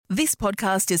This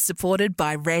podcast is supported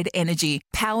by Red Energy,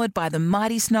 powered by the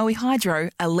mighty Snowy Hydro,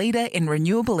 a leader in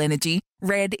renewable energy.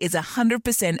 Red is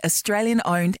 100% Australian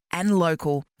owned and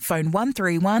local. Phone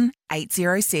 131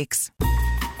 806.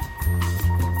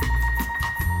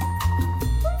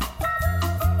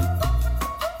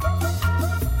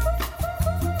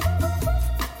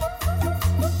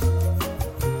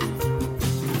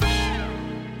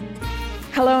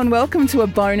 Hello and welcome to a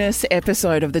bonus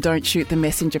episode of the Don't Shoot the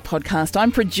Messenger podcast.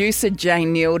 I'm producer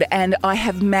Jane Neild and I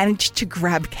have managed to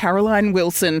grab Caroline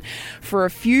Wilson for a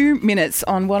few minutes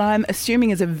on what I'm assuming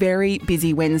is a very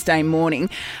busy Wednesday morning.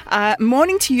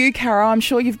 Morning to you, Caro. I'm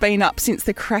sure you've been up since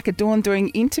the crack of dawn doing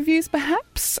interviews,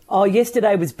 perhaps? Oh,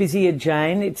 yesterday was busier,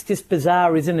 Jane. It's just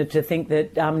bizarre, isn't it, to think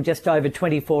that just over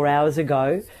 24 hours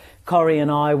ago, Corrie and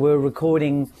I were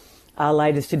recording our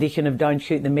latest edition of Don't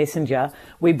Shoot the Messenger.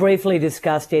 We briefly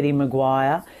discussed Eddie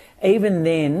Maguire. Even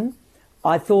then,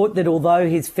 I thought that although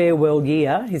his farewell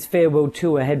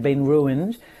tour had been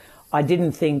ruined, I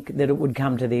didn't think that it would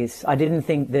come to this. I didn't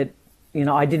think that,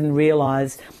 I didn't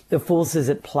realise the forces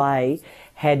at play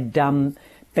had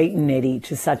beaten Eddie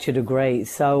to such a degree.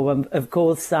 So, of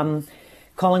course,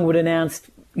 Collingwood announced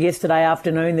yesterday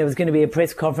afternoon there was going to be a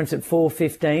press conference at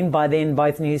 4:15. By then,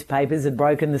 both newspapers had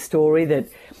broken the story that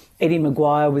Eddie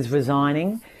Maguire was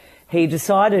resigning. He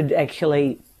decided,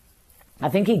 actually, I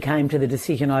think he came to the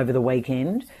decision over the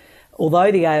weekend.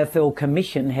 Although the AFL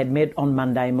Commission had met on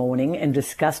Monday morning and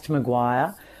discussed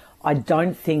Maguire, I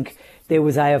don't think there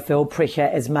was AFL pressure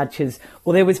as much as,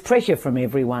 well, there was pressure from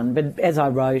everyone. But as I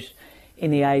wrote in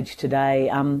The Age today,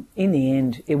 in the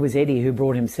end, it was Eddie who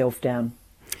brought himself down.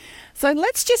 So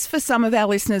let's just, for some of our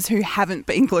listeners who haven't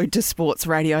been glued to sports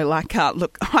radio,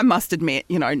 look, I must admit,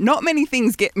 not many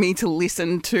things get me to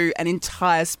listen to an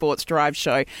entire Sports Drive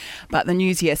show, but the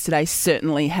news yesterday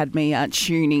certainly had me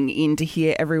tuning in to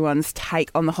hear everyone's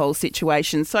take on the whole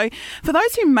situation. So for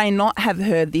those who may not have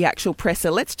heard the actual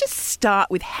presser, let's just start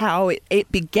with how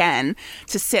it began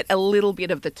to set a little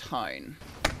bit of the tone.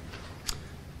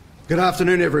 Good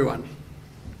afternoon, everyone.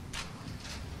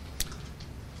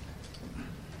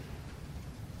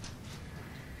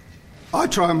 I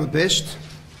try my best,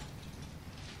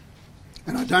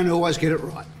 and I don't always get it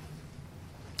right,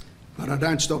 but I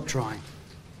don't stop trying.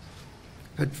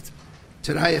 But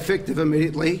today, effective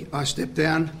immediately, I step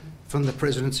down from the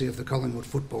presidency of the Collingwood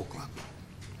Football Club.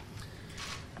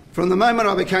 From the moment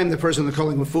I became the president of the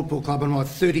Collingwood Football Club on my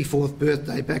 34th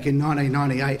birthday back in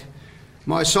 1998,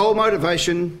 my sole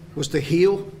motivation was to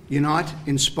heal, unite,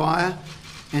 inspire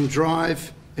and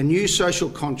drive a new social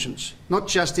conscience, not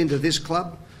just into this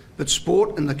club, but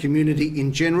sport and the community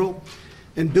in general,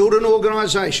 and build an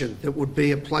organisation that would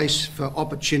be a place for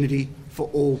opportunity for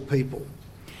all people.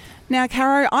 Now,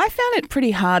 Caro, I found it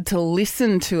pretty hard to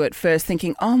listen to at first,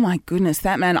 thinking, oh my goodness,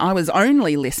 that man, I was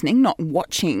only listening, not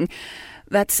watching.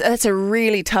 That's a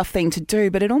really tough thing to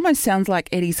do, but it almost sounds like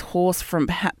Eddie's hoarse from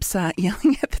perhaps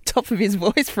yelling at the top of his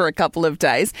voice for a couple of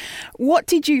days. What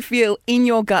did you feel in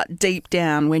your gut deep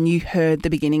down when you heard the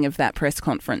beginning of that press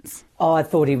conference? Oh, I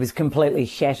thought he was completely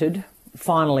shattered,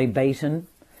 finally beaten.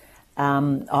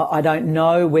 I don't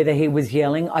know whether he was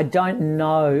yelling. I don't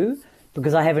know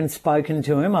because I haven't spoken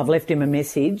to him. I've left him a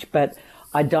message, but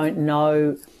I don't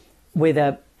know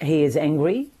whether he is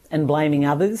angry and blaming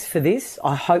others for this.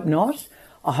 I hope not.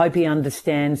 I hope he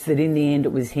understands that in the end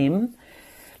it was him.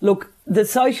 Look, the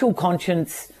social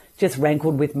conscience just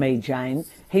rankled with me, Jane.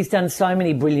 He's done so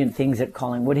many brilliant things at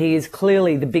Collingwood. He is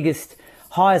clearly the biggest,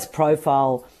 highest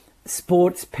profile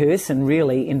sports person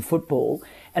really in football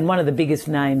and one of the biggest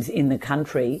names in the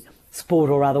country,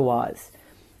 sport or otherwise.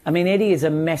 I mean, Eddie is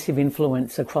a massive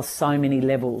influence across so many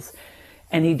levels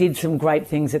and he did some great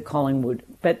things at Collingwood.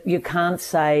 But you can't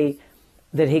say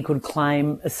that he could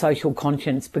claim a social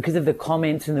conscience because of the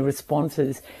comments and the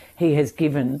responses he has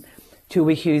given to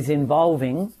issues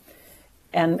involving,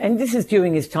 and this is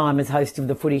during his time as host of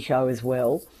the Footy Show as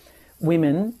well,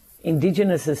 women,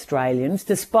 Indigenous Australians.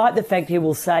 Despite the fact he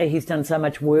will say he's done so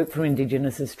much work for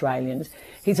Indigenous Australians,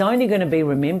 he's only going to be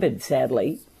remembered,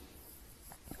 sadly,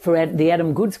 for the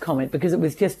Adam Goodes comment because it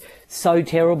was just so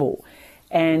terrible.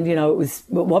 And, it was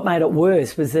what made it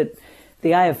worse was that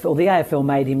the AFL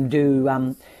made him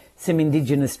do some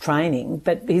Indigenous training,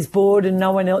 but his board and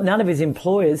none of his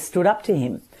employers stood up to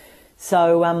him.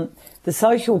 So the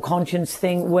social conscience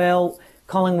thing, well,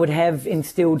 Collingwood have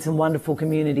instilled some wonderful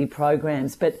community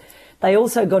programs, but they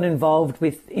also got involved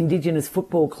with Indigenous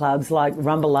football clubs like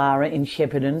Rumballara in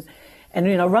Shepparton. And,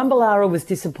 Rumballara was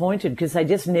disappointed because they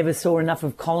just never saw enough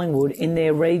of Collingwood in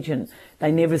their region.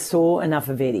 They never saw enough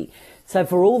of Eddie. So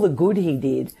for all the good he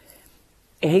did,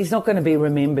 he's not going to be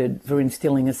remembered for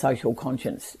instilling a social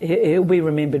conscience. He'll be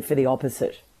remembered for the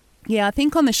opposite. Yeah, I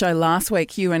think on the show last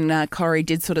week, you and Corrie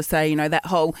did sort of say, you know, that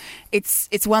whole, it's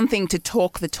one thing to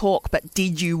talk the talk, but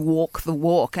did you walk the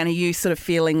walk? And are you sort of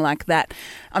feeling like that?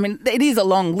 I mean, it is a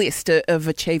long list of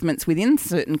achievements within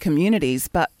certain communities,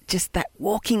 but just that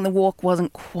walking the walk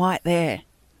wasn't quite there.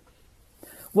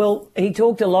 Well, he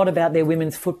talked a lot about their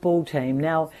women's football team.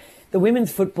 Now, the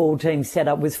women's football team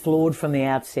setup was flawed from the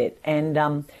outset, and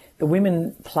the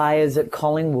women players at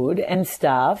Collingwood and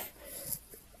staff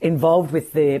involved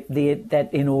with that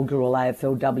inaugural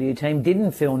AFLW team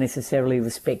didn't feel necessarily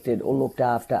respected or looked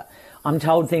after. I'm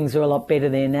told things are a lot better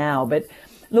there now, but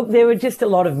look, there were just a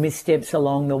lot of missteps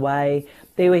along the way.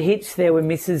 There were hits, there were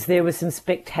misses, there were some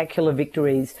spectacular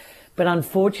victories, but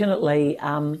unfortunately,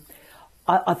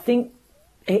 I think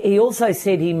he also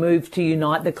said he moved to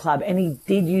unite the club, and he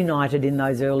did unite it in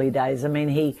those early days. I mean,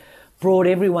 he brought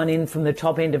everyone in from the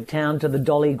top end of town to the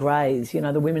Dolly Greys, you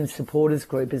know, the women's supporters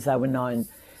group as they were known.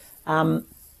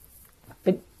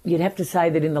 But you'd have to say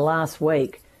that in the last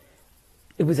week,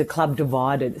 it was a club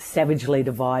divided, savagely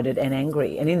divided and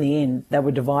angry. And in the end, they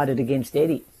were divided against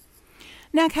Eddie.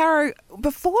 Now, Caro,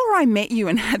 before I met you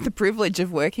and had the privilege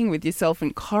of working with yourself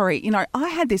and Corrie, you know, I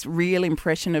had this real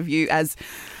impression of you as,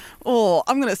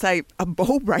 I'm going to say a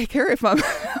ball breaker, if I'm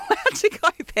allowed to go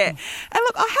there. And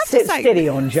look, I have to say... Steady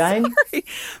on, Jane. Sorry,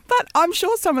 but I'm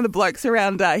sure some of the blokes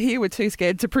around here were too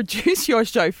scared to produce your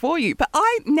show for you. But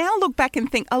I now look back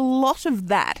and think a lot of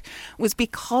that was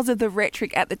because of the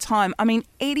rhetoric at the time. I mean,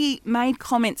 Eddie made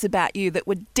comments about you that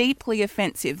were deeply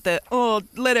offensive. The,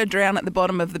 let her drown at the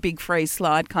bottom of the big freeze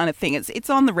slide kind of thing. It's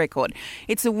on the record.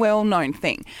 It's a well-known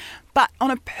thing. But on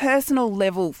a personal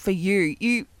level for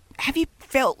you, have you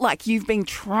felt like you've been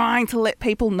trying to let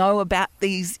people know about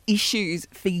these issues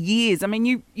for years? I mean,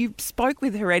 you spoke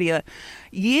with Heredia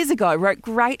years ago, wrote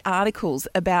great articles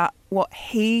about what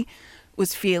he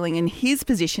was feeling in his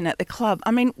position at the club.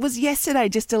 I mean, was yesterday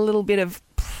just a little bit of,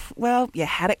 you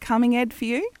had it coming, Ed, for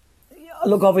you?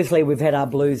 Look, obviously we've had our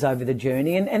blues over the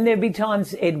journey, and there'd be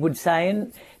times Ed would say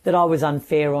that I was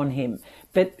unfair on him.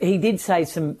 But he did say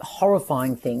some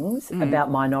horrifying things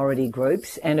about minority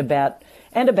groups and about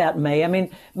me. I mean,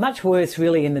 much worse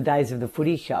really in the days of the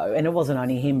footy show. And it wasn't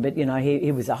only him, but, you know,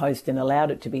 he was a host and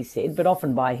allowed it to be said, but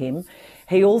often by him.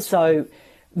 He also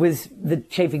was the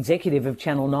chief executive of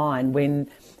Channel 9 when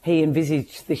he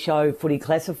envisaged the show Footy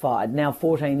Classified, now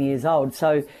 14 years old.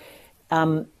 So,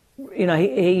 you know,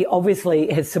 he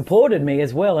obviously has supported me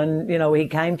as well. And, you know, he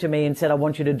came to me and said, I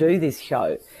want you to do this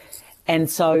show. And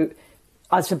so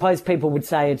I suppose people would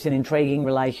say it's an intriguing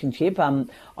relationship.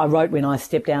 I wrote when I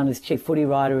stepped down as chief footy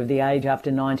writer of The Age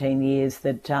after 19 years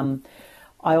that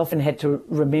I often had to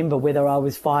remember whether I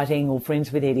was fighting or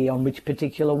friends with Eddie on which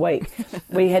particular week.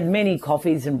 We had many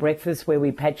coffees and breakfasts where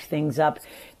we patched things up.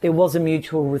 There was a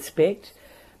mutual respect.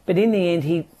 But in the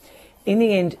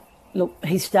end, look,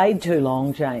 he stayed too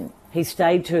long, Jane. He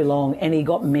stayed too long and he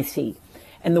got messy.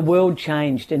 And the world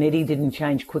changed and Eddie didn't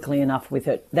change quickly enough with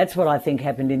it. That's what I think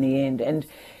happened in the end. And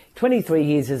 23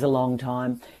 years is a long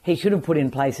time. He should have put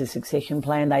in place a succession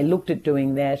plan. They looked at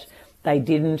doing that. They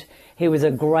didn't. He was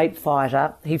a great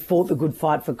fighter. He fought the good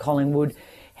fight for Collingwood.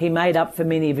 He made up for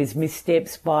many of his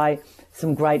missteps by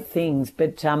some great things.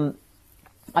 But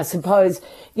I suppose,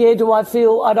 I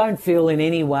don't feel in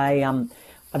any way,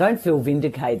 I don't feel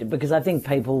vindicated because I think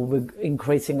people were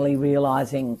increasingly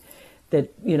realising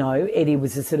that, you know, Eddie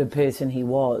was the sort of person he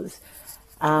was.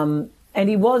 And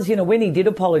he was, you know, when he did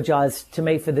apologise to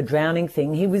me for the drowning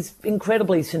thing, he was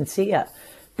incredibly sincere.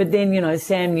 But then, you know,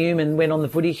 Sam Newman went on the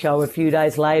footy show a few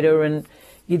days later and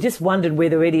you just wondered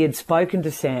whether Eddie had spoken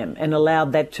to Sam and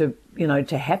allowed that to, you know,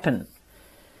 to happen.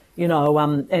 You know,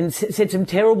 and said some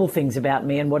terrible things about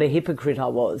me and what a hypocrite I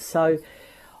was. So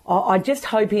I just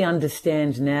hope he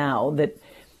understands now that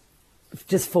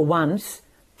just for once,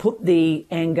 put the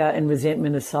anger and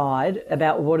resentment aside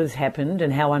about what has happened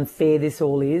and how unfair this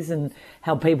all is and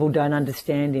how people don't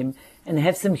understand him, and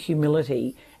have some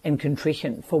humility and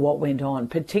contrition for what went on,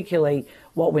 particularly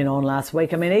what went on last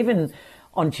week. I mean, even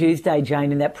on Tuesday,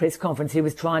 Jane, in that press conference, he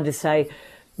was trying to say,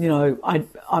 you know,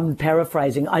 I'm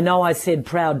paraphrasing, I know I said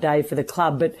proud day for the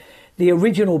club, but the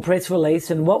original press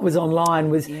release and what was online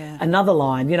was another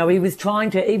line. You know, he was trying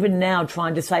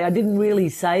to say, I didn't really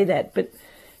say that, but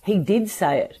he did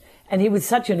say it. And he was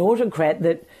such an autocrat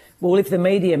that, well, if the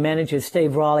media manager,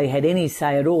 Steve Riley, had any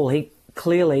say at all, he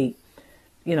clearly,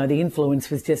 you know, the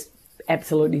influence was just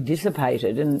absolutely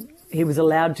dissipated and he was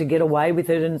allowed to get away with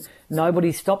it and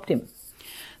nobody stopped him.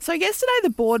 So yesterday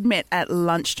the board met at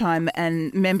lunchtime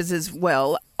and members as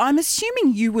well. I'm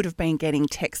assuming you would have been getting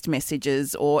text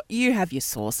messages, or you have your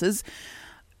sources.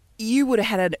 You would have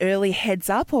had an early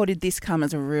heads up, or did this come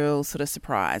as a real sort of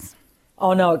surprise?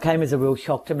 Oh no, it came as a real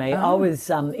shock to me. I was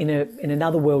in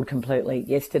another world completely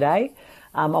yesterday.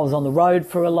 I was on the road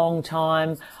for a long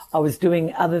time. I was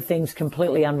doing other things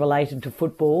completely unrelated to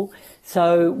football.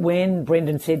 So when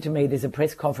Brendan said to me, there's a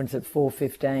press conference at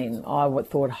 4:15, I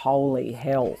thought, holy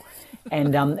hell.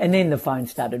 And then the phone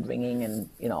started ringing and,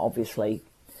 obviously,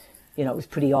 it was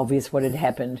pretty obvious what had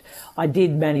happened. I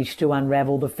did manage to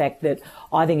unravel the fact that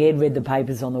I think Ed read the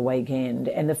papers on the weekend,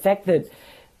 and the fact that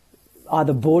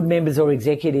either board members or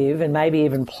executive and maybe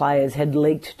even players had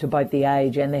leaked to both the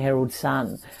Age and the Herald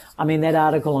Sun. I mean, that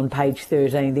article on page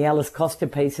 13, the Alice Costa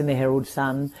piece in the Herald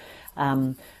Sun,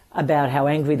 about how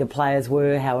angry the players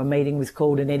were, how a meeting was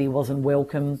called and Eddie wasn't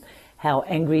welcome, how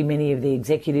angry many of the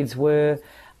executives were.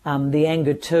 The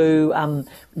anger too,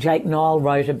 Jake Nile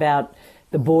wrote about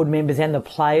the board members and the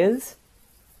players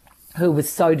who was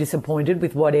so disappointed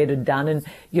with what Ed had done. And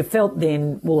you felt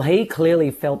then, well, he clearly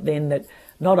felt then that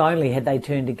not only had they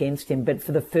turned against him, but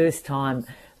for the first time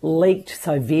leaked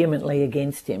so vehemently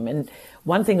against him. And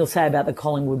one thing I'll say about the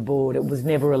Collingwood board, it was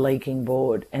never a leaking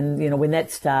board. And, when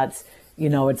that starts,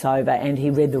 it's over. And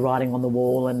he read the writing on the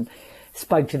wall and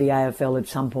spoke to the AFL at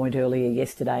some point earlier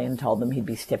yesterday and told them he'd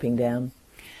be stepping down.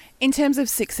 In terms of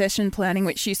succession planning,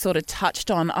 which you sort of touched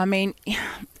on, I mean,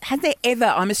 has there ever,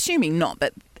 I'm assuming not,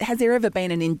 but has there ever been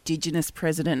an Indigenous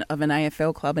president of an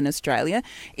AFL club in Australia?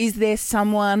 Is there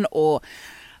someone, or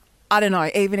I don't know,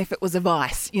 even if it was a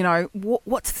vice,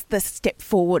 what's the step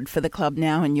forward for the club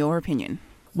now, in your opinion?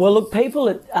 Well, look,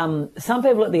 some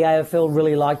people at the AFL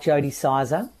really like Jodie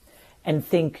Sizer and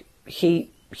think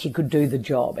she could do the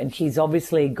job, and she's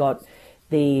obviously got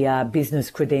the business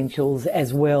credentials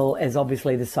as well as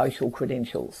obviously the social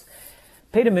credentials.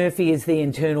 Peter Murphy is the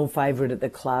internal favourite at the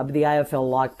club. The AFL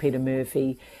like Peter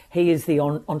Murphy. He is the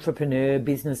entrepreneur,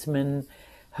 businessman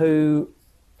who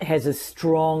has a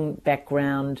strong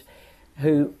background,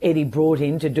 who Eddie brought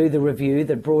in to do the review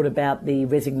that brought about the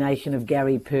resignation of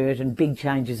Gary Pert and big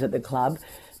changes at the club.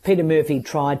 Peter Murphy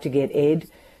tried to get Ed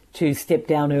to step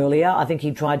down earlier. I think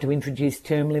he tried to introduce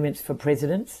term limits for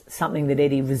presidents, something that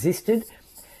Eddie resisted.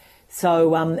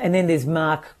 So, and then there's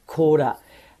Mark Corder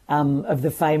of the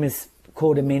famous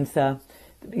Corder Mentha,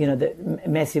 the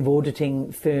massive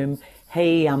auditing firm.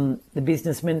 He, the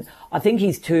businessman, I think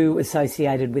he's too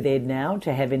associated with Ed now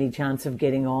to have any chance of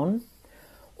getting on.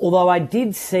 Although I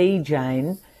did see,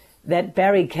 Jane, that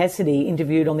Barry Cassidy,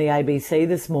 interviewed on the ABC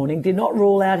this morning, did not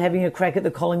rule out having a crack at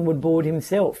the Collingwood board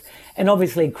himself. And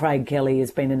obviously Craig Kelly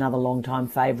has been another long-time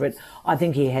favourite. I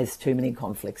think he has too many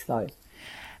conflicts, though.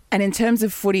 And in terms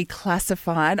of footy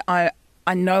classified, I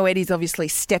know Eddie's obviously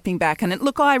stepping back. And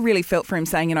look, I really felt for him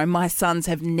saying, my sons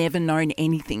have never known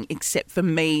anything except for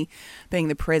me being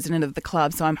the president of the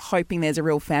club. So I'm hoping there's a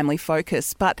real family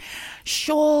focus. But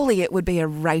surely it would be a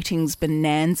ratings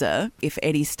bonanza if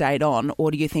Eddie stayed on,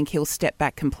 or do you think he'll step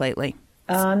back completely?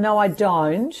 No, I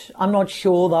don't. I'm not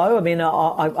sure, though. I mean,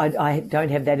 I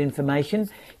don't have that information.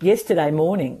 Yesterday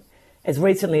morning, as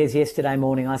recently as yesterday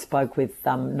morning, I spoke with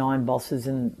 9 bosses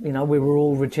and, we were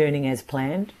all returning as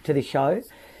planned to the show.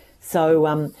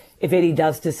 So if Eddie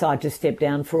does decide to step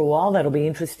down for a while, that'll be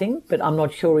interesting, but I'm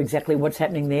not sure exactly what's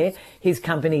happening there. His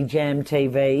company, Jam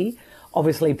TV,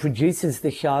 obviously produces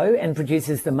the show and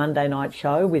produces the Monday night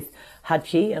show with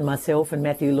Hutchie and myself and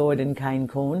Matthew Lloyd and Kane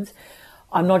Corns.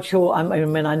 I'm not sure.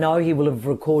 I know he will have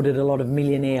recorded a lot of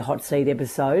Millionaire Hot Seat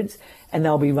episodes and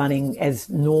they'll be running as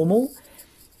normal.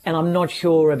 And I'm not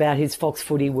sure about his Fox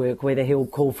Footy work, whether he'll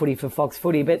call footy for Fox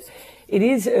Footy. But it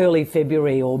is early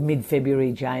February or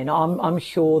mid-February, Jane. I'm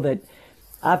sure that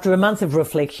after a month of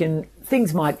reflection,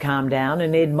 things might calm down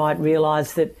and Ed might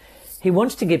realise that he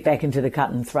wants to get back into the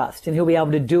cut and thrust and he'll be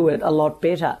able to do it a lot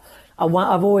better. I've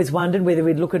always wondered whether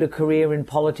he'd look at a career in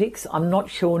politics. I'm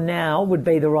not sure now would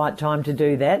be the right time to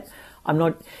do that.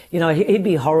 He'd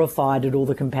be horrified at all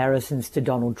the comparisons to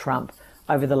Donald Trump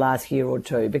over the last year or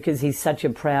two because he's such a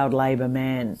proud Labor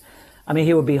man. I mean,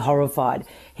 he would be horrified.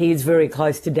 He is very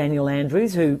close to Daniel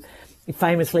Andrews, who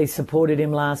famously supported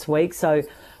him last week. So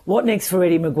what next for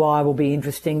Eddie Maguire will be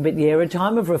interesting. But yeah, a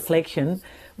time of reflection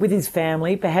with his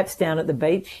family, perhaps down at the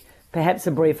beach, perhaps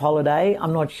a brief holiday.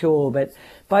 I'm not sure, but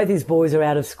both his boys are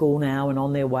out of school now and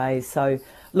on their way. So,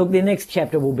 look, the next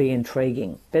chapter will be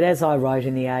intriguing. But as I wrote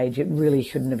in The Age, it really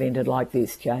shouldn't have ended like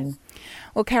this, Jane.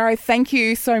 Well, Caro, thank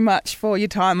you so much for your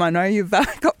time. I know you've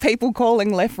got people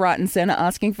calling left, right and centre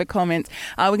asking for comments.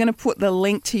 We're going to put the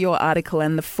link to your article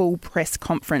and the full press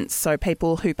conference so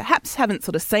people who perhaps haven't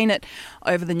sort of seen it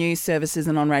over the news services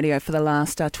and on radio for the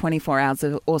last 24 hours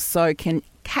or so can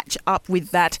catch up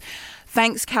with that.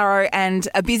 Thanks, Caro, and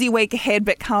a busy week ahead,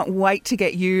 but can't wait to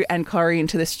get you and Corey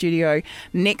into the studio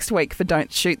next week for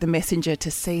Don't Shoot the Messenger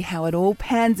to see how it all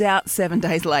pans out 7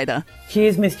 days later.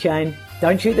 Cheers, Miss Jane.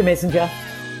 Don't shoot the messenger.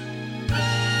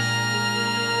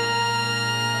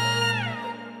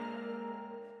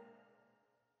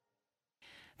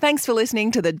 Thanks for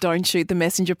listening to the Don't Shoot the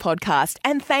Messenger podcast.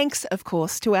 And thanks, of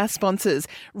course, to our sponsors,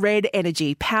 Red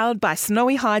Energy, powered by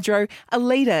Snowy Hydro, a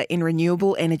leader in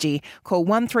renewable energy. Call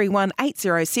 131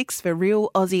 806 for real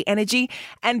Aussie energy.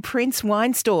 And Prince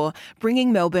Wine Store,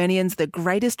 bringing Melburnians the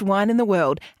greatest wine in the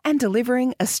world and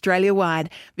delivering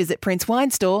Australia-wide. Visit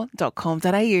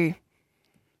princewinestore.com.au.